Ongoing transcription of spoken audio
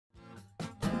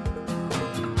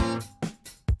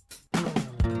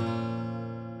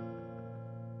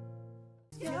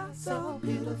You're so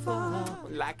beautiful,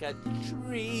 like a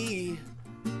tree,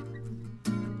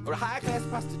 or a high-class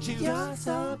prostitute. You're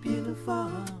so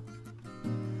beautiful.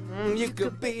 You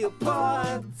could be a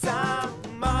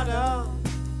part-time model.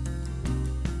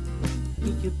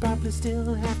 You probably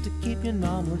still have to keep your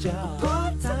normal job.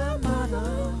 Part-time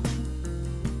model.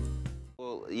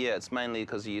 Well, yeah, it's mainly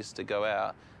because you used to go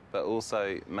out, but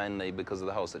also mainly because of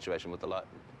the whole situation with the light.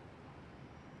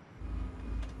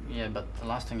 Yeah, but the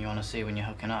last thing you want to see when you're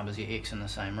hooking up is your ex in the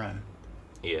same room.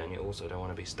 Yeah, and you also don't want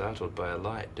to be startled by a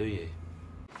light, do you?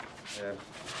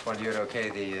 Wonder you'd okay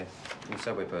the new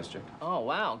subway poster. Oh,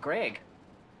 wow, Greg.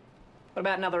 What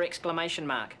about another exclamation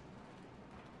mark?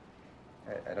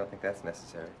 I don't think that's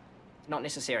necessary. Not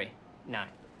necessary. No.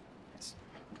 It's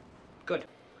good.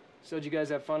 So did you guys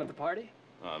have fun at the party?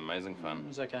 Oh, amazing fun. It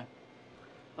was okay.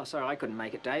 Oh, sorry, I couldn't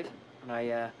make it, Dave. And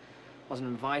I wasn't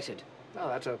invited. Oh,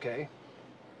 that's okay.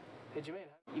 Did you mean?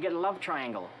 You get a love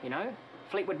triangle, you know?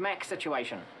 Fleetwood Mac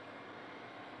situation.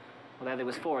 Although there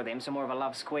was 4 of them, so more of a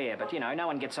love square. But, you know, no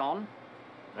one gets on.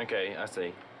 Okay, I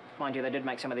see. Mind you, they did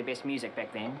make some of their best music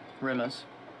back then. Rumours.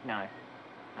 No.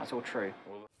 That's all true.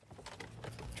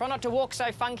 Try not to walk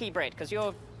so funky, Brett, because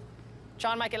you're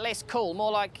trying to make it less cool,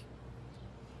 more like,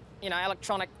 you know,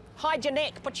 electronic. Hide your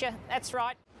neck, put your... That's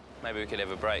right. Maybe we could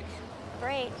have a break.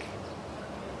 Break?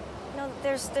 No,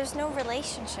 there's no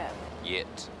relationship.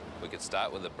 Yet. We could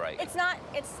start with a break. It's not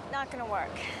gonna work.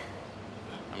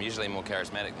 I'm usually more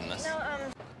charismatic than this. No,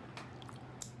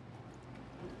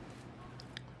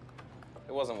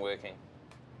 It wasn't working.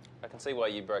 I can see why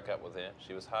you broke up with her.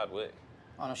 She was hard work.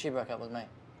 Oh, no, she broke up with me.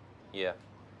 Yeah.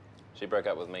 She broke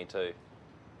up with me too.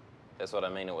 That's what I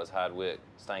mean, it was hard work,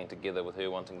 staying together with her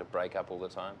wanting to break up all the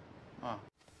time. Oh.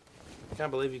 I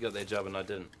can't believe you got that job and I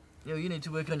didn't. Yo, you need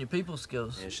to work on your people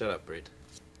skills. Yeah, shut up, Brett.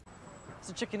 It's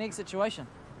a chicken-egg situation.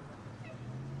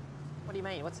 What do you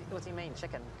mean? What's he mean,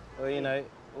 chicken? Well, you know,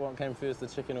 what came first, the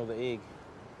chicken or the egg?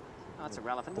 Oh, it's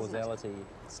irrelevant, isn't Causality.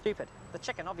 it? Stupid. The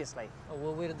chicken, obviously. Oh,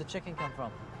 well, where did the chicken come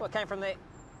from? Well, it came from the...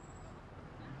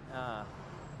 Ah.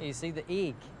 Yeah, you see, the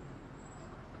egg.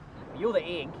 You're the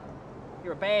egg.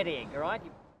 You're a bad egg, all right?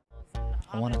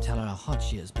 I want to tell her how hot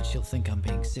she is, but she'll think I'm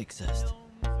being sexist.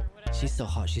 She's so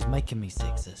hot, she's making me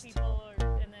sexist.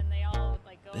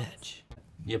 Bitch.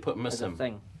 Yeah, put miss him.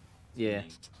 Thing. Yeah.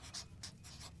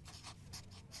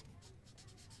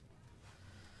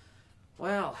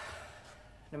 Well,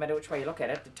 no matter which way you look at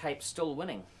it, the tape's still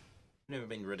winning. Never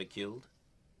been ridiculed?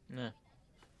 No.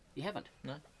 You haven't?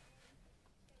 No.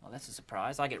 Well, that's a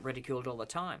surprise. I get ridiculed all the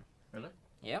time. Really?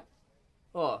 Yep.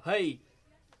 Oh, hey,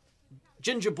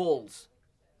 ginger balls,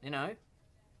 you know?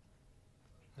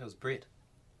 That was Brett.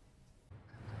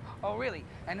 Oh, really?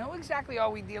 And who exactly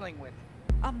are we dealing with?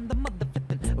 I'm the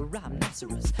mother-flippin'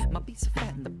 rhinoceros. My beats are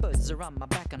fat and the birds are on my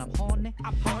back and I'm horny.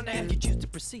 If you choose to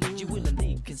proceed, you will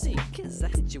indeed concede. Kiss, I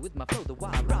hit you with my flow, the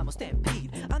wild rhyme will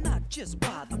stampede. I'm not just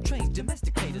wild, I'm trained,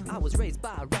 domesticated. I was raised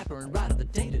by a rapper and right of the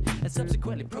dated, and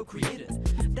subsequently procreated.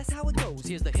 That's how it goes.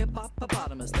 Here's the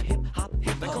hip-hop-opotamus, the hip-hop.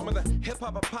 They call me the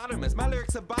hip-hop-opotamus. My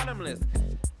lyrics are bottomless.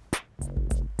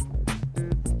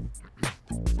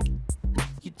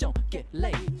 You don't get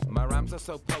laid. My rhymes are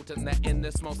so potent that in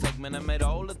this small segment I made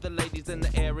all of the ladies in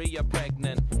the area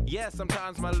pregnant. Yeah,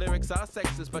 sometimes my lyrics are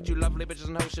sexist, but you lovely bitches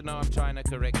and hoes should know I'm trying to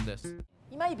correct this.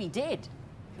 You may be dead.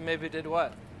 He maybe did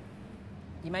what?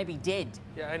 You may be dead.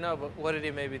 Yeah, I know, but what did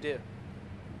he maybe do?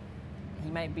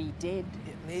 He may be dead.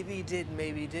 Yeah, maybe he did,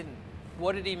 maybe he didn't.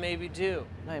 What did he maybe do?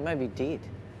 No, he may be dead.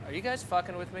 Are you guys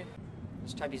fucking with me?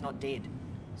 Just hope he's not dead.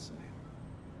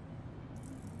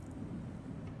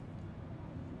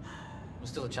 There's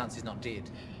still a chance he's not dead.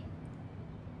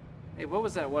 Hey, what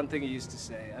was that one thing he used to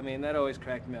say? I mean, that always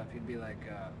cracked me up. He'd be like,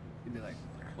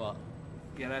 What?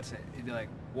 yeah, that's it. He'd be like,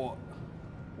 what?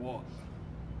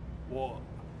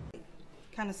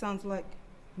 Kind of sounds like,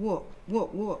 what?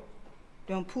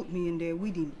 Don't put me in there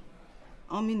with him.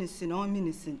 I'm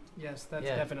innocent. Yes, that's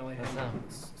definitely him.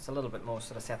 It's a little bit more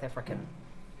sort of South African.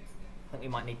 I think we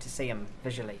might need to see him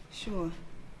visually. Sure.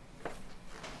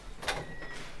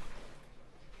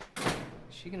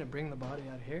 Is she gonna bring the body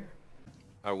out here?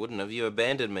 I wouldn't have. You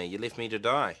abandoned me. You left me to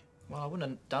die. Well, I wouldn't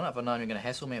have done it if I'd known you were going to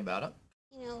hassle me about it.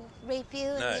 You know, rape you.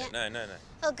 No.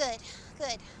 Oh, good.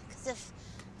 Because if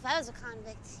I was a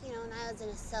convict, you know, and I was in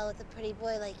a cell with a pretty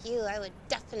boy like you, I would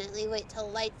definitely wait till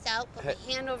lights out, put my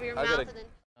hand over your mouth, and then...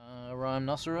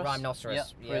 Rhinoceros?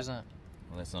 Rhinoceros. Yeah. Prisoner.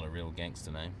 Well, that's not a real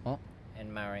gangster name. Huh?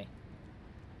 And Murray.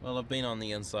 Well, I've been on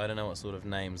the inside. I know what sort of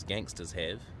names gangsters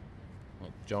have.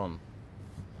 Like John.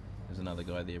 There's another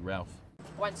guy there, Ralph.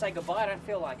 I won't say goodbye, I don't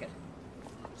feel like it.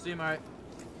 See you, Murray.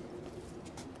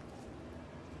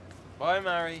 Bye,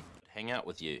 Murray. hang out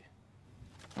with you.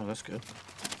 Oh, that's good.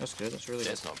 That's good. That's really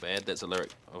That's not bad. That's a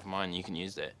lyric of mine. You can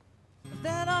use that.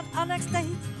 Then on our next date,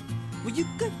 well, you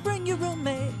could bring your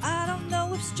roommate. I don't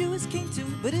know if Stu is keen to,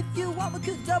 but if you want, we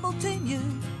could double team you.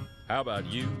 How about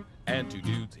you and two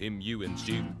dudes, him, you, and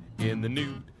Stu, in the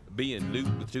nude, being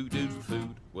lewd with two dudes with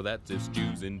food? Well, that's if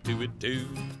Stu's into it too.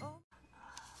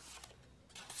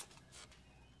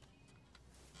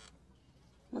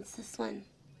 What's this one?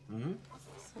 Hmm?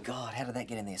 God, how did that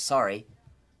get in there? Sorry.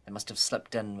 It must have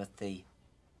slipped in with the... Do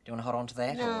you want to hold on to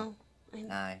that? No.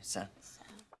 No, so...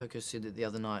 Coco said that the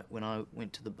other night when I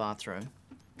went to the bathroom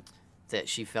that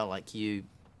she felt like you,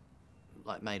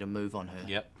 like, made a move on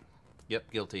her.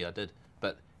 Yep, guilty, I did.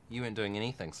 But you weren't doing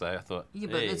anything, so I thought, Yeah,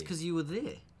 but that's because you were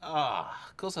there. Ah,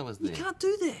 of course I was there. You can't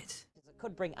do that. It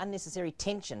could bring unnecessary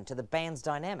tension to the band's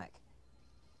dynamic.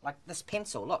 Like this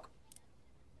pencil, look.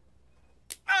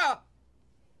 Ah!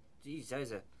 Jeez,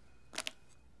 those are...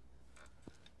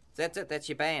 That's it, that's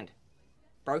your band.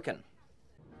 Broken.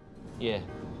 Yeah,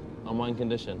 on one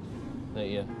condition. That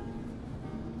yeah.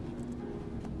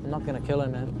 I'm not gonna kill her,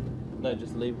 man. No,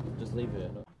 just leave her.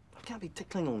 I can't be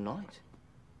tickling all night.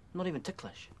 Not even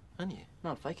ticklish. Aren't you?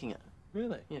 No, I'm faking it.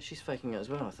 Really? Yeah, she's faking it as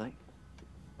well, I think.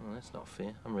 Oh, that's not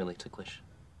fair. I'm really ticklish.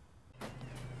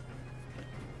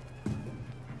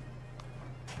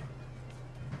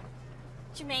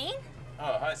 Jermaine?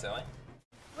 Oh, hi, Sally.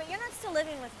 Wait, you're not still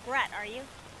living with Brett, are you?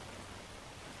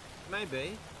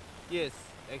 Maybe. Yes,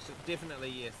 actually, definitely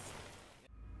yes.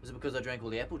 Was it because I drank all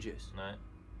the apple juice? No.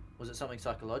 Was it something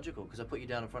psychological? Because I put you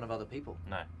down in front of other people?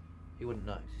 No. He wouldn't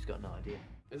know. He's got no idea.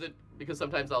 Is it because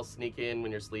sometimes I'll sneak in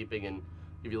when you're sleeping and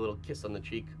give you a little kiss on the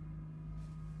cheek?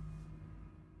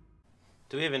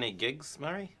 Do we have any gigs,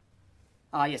 Murray?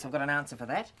 Oh, yes, I've got an answer for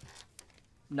that.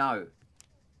 No.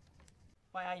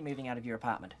 Why are you moving out of your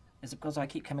apartment? Is it because I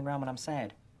keep coming around when I'm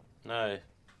sad? No.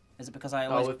 Is it because I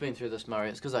always... Oh, we've been through this, Murray.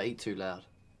 It's because I eat too loud.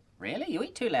 Really? You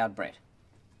eat too loud, Brett?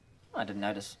 I didn't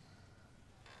notice.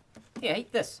 Here,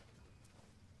 eat this.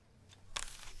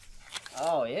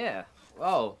 Oh, yeah.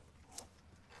 Whoa.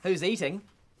 Who's eating?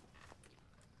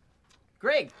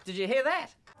 Greg, did you hear that?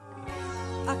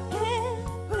 I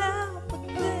can't help but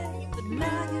think that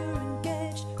now you're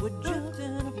engaged, we're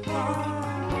drifting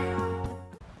apart.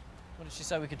 What did she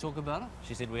say we could talk about it?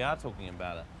 She said we are talking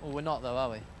about it. Well, we're not though, are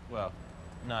we? Well,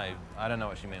 no, I don't know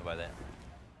what she meant by that.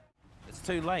 It's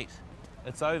too late.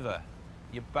 It's over.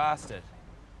 You bastard.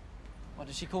 What,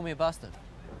 did she call me a bastard?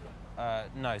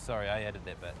 No, sorry, I added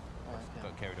that bit. Oh, okay.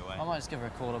 Got carried away. I might just give her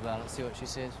a call about it, see what she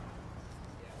says.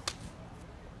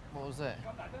 What was that?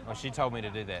 Well, she told me to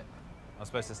do that. I was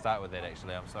supposed to start with that,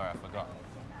 actually. I'm sorry, I forgot.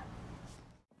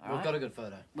 We've got a good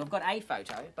photo. We've got a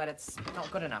photo, but it's not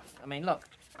good enough. I mean, look,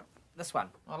 this one.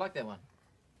 I like that one.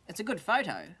 It's a good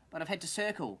photo, but I've had to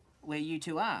circle where you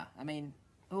two are. I mean,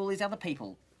 all these other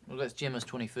people. Well, that's Gemma's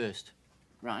 21st.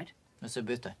 Right. That's her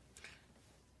birthday.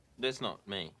 That's not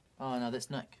me. Oh, no, that's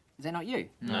Nick. Is that not you?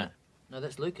 No. No,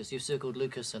 that's Lucas. You've circled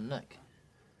Lucas and Nick.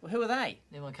 Well, who are they?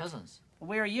 They're my cousins. Well,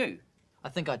 where are you? I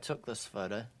think I took this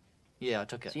photo. Yeah, I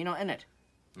took it. So you're not in it?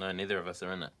 No, neither of us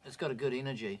are in it. It's got a good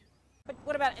energy. But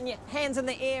what about in your hands in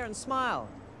the air and smile?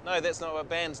 No, that's not what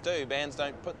bands do. Bands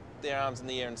don't put their arms in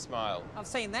the air and smile. I've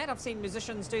seen that. I've seen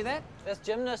musicians do that. That's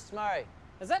gymnasts, Murray.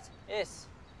 Is it? Yes.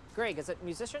 Greg, is it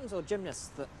musicians or gymnasts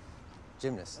that...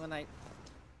 Gymnasts. When they... In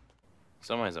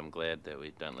some ways, I'm glad that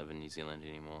we don't live in New Zealand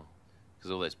anymore.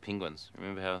 Because all those penguins.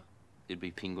 Remember how there'd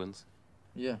be penguins?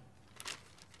 Yeah.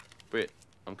 Brett,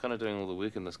 I'm kind of doing all the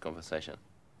work in this conversation.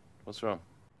 What's wrong?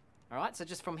 All right, so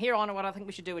just from here on, what I think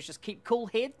we should do is just keep cool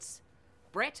heads.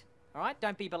 Brett, all right,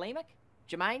 don't be bulimic.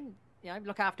 Jermaine, you know,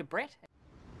 look after Brett.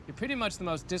 You're pretty much the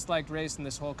most disliked race in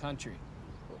this whole country.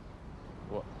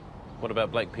 What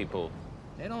about black people?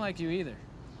 They don't like you either.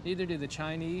 Neither do the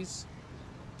Chinese,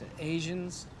 the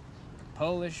Asians,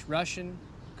 Polish, Russian,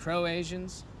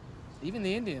 Croatians, even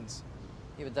the Indians.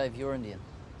 Yeah, but Dave, you're Indian.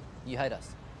 You hate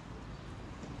us.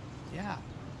 Yeah.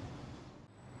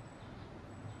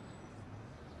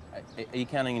 Are you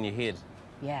counting in your head?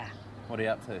 Yeah. What are you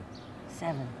up to?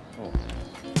 7. Oh.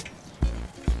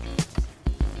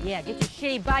 Yeah, get your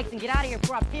shitty bikes and get out of here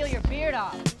before I peel your beard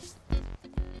off.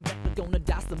 We're gonna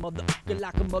dice the motherfucker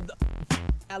like a mother.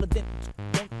 Aladdin,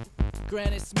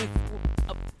 Granny Smith,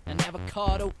 an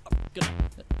avocado,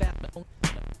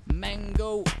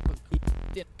 mango,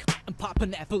 and pop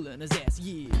an apple in his ass,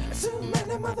 yeah. Too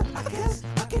many motherfuckers,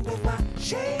 I can make my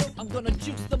shame. I'm gonna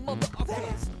juice the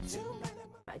motherfuckers.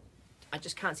 I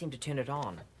just can't seem to turn it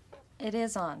on. It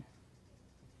is on.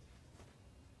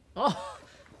 Oh,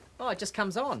 it just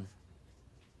comes on.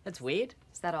 That's weird.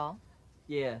 Is that all?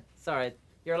 Yeah, sorry.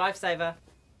 You're a lifesaver.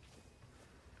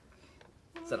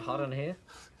 Is it hot in here?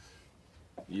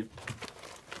 Yep.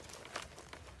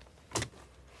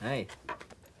 Hey,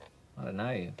 I don't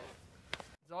know you.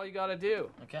 That's all you gotta do.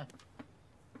 Okay.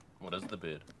 What is the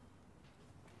bird?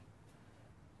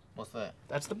 What's that?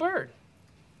 That's the bird.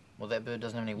 Well, that bird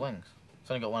doesn't have any wings.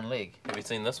 It's only got one leg. Have you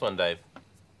seen this one, Dave?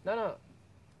 No,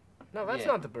 that's Yeah.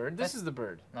 not the bird. This is the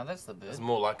bird. No, that's the bird. It's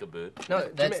more like a bird. No,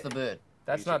 That's the bird.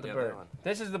 That's You not check the the other bird. one.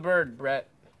 This is the bird, Brett.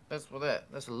 That's what that.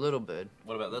 That's a little bird.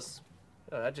 What about this?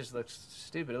 Oh, that just looks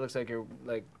stupid. It looks like you're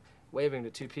like waving to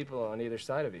two people on either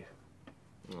side of you.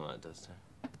 Oh, it does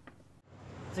too.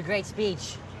 It's a great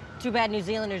speech. Too bad New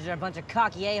Zealanders are a bunch of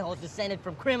cocky a-holes descended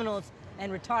from criminals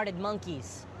and retarded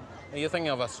monkeys. You're thinking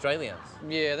of Australians?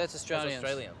 Yeah, that's Australians.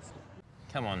 That's Australians.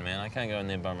 Come on, man. I can't go in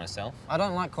there by myself. I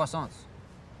don't like croissants.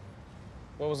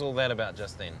 What was all that about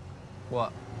just then?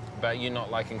 What? About you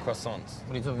not liking croissants.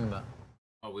 What are you talking about?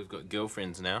 Oh, we've got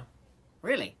girlfriends now.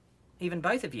 Really? Even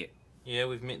both of you? Yeah,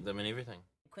 we've met them and everything.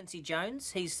 Quincy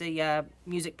Jones, he's the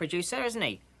music producer, isn't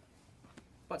he?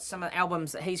 What's some of the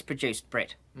albums that he's produced,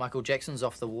 Brett? Michael Jackson's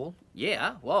Off the Wall.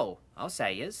 Yeah, whoa, I'll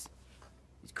say he is.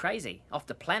 He's crazy, off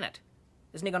the planet.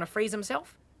 Isn't he gonna freeze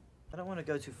himself? I don't want to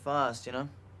go too fast, you know?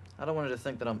 I don't want her to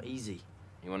think that I'm easy.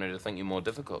 You wanted to think you're more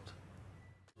difficult.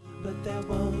 But that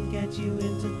won't get you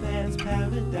into Pan's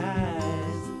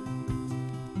paradise.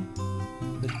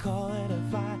 They call it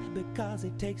a fight because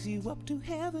it takes you up to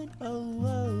heaven. Oh,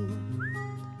 oh.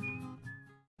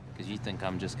 Because you think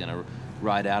I'm just gonna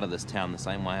ride out of this town the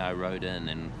same way I rode in,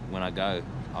 and when I go,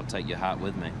 I'll take your heart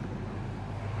with me.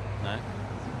 No?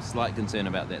 Slight concern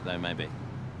about that though, maybe.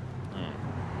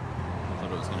 I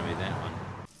thought it was gonna be that one.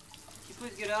 Can you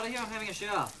please get out of here? I'm having a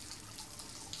shower.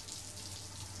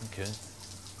 Okay.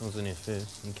 I was in here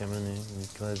first. You coming in there with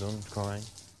your clothes on, crying.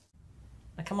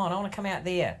 Now come on, I want to come out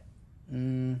there.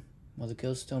 Well, the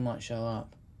girls still might show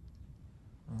up.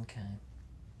 Okay.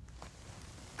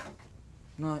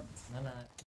 No. No.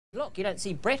 Look, you don't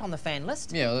see Brett on the fan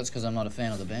list. Yeah, well, that's because I'm not a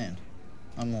fan of the band.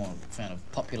 I'm more a fan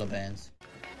of popular bands.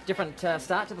 Different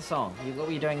start to the song. What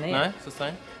were you doing there? No, it's the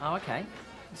same. Oh, okay.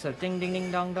 So ding, ding,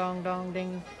 ding, dong, dong, dong,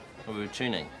 ding. Well, we were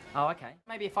tuning. Oh, okay.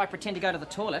 Maybe if I pretend to go to the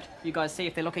toilet, you guys see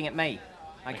if they're looking at me.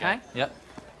 Okay? Yep.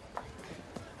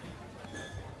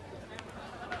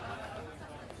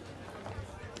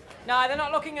 No, they're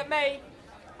not looking at me.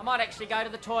 I might actually go to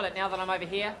the toilet now that I'm over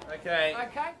here. Okay.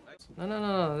 Okay?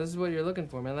 No. This is what you're looking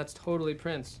for, man. That's totally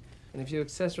Prince. And if you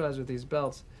accessorize with these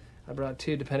belts, I brought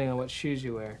two depending on what shoes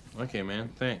you wear. Okay, man.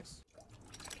 Thanks.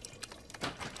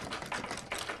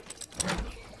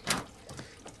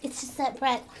 It's just that,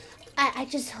 Brett, I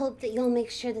just hope that you'll make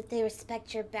sure that they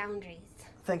respect your boundaries.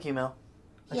 Thank you, Mel.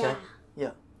 Okay. Yeah.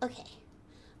 Yeah.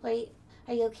 Okay.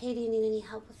 Are you okay? Do you need any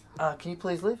help with Can you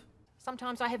please leave?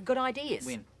 Sometimes I have good ideas.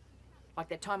 When? Like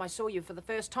that time I saw you for the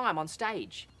first time on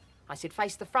stage. I said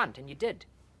face the front, and you did.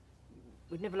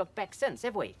 We've never looked back since,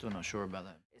 have we? Still not sure about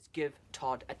that. It's give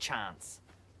Todd a chance.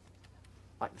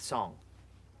 Like the song.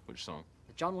 Which song?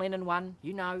 The John Lennon one,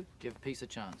 you know. Give peace a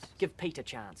chance. Give Pete a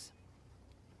chance.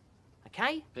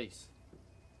 Okay? Peace.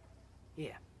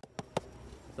 Yeah.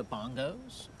 The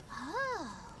bongos?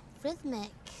 Oh, rhythmic,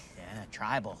 Yeah,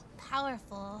 tribal.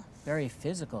 powerful. Very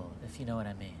physical, if you know what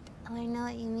I mean. Oh, I know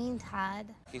what you mean, Todd.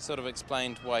 He sort of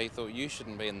explained why he thought you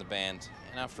shouldn't be in the band,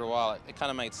 and after a while, it kind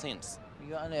of made sense.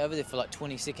 You were only over there for like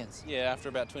 20 seconds. Yeah, after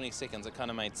about 20 seconds, it kind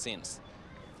of made sense.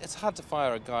 It's hard to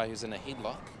fire a guy who's in a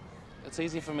headlock. It's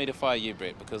easy for me to fire you,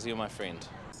 Brett, because you're my friend.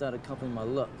 Started copying my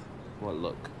look. What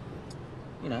look?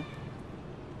 You know.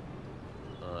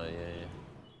 Oh, yeah.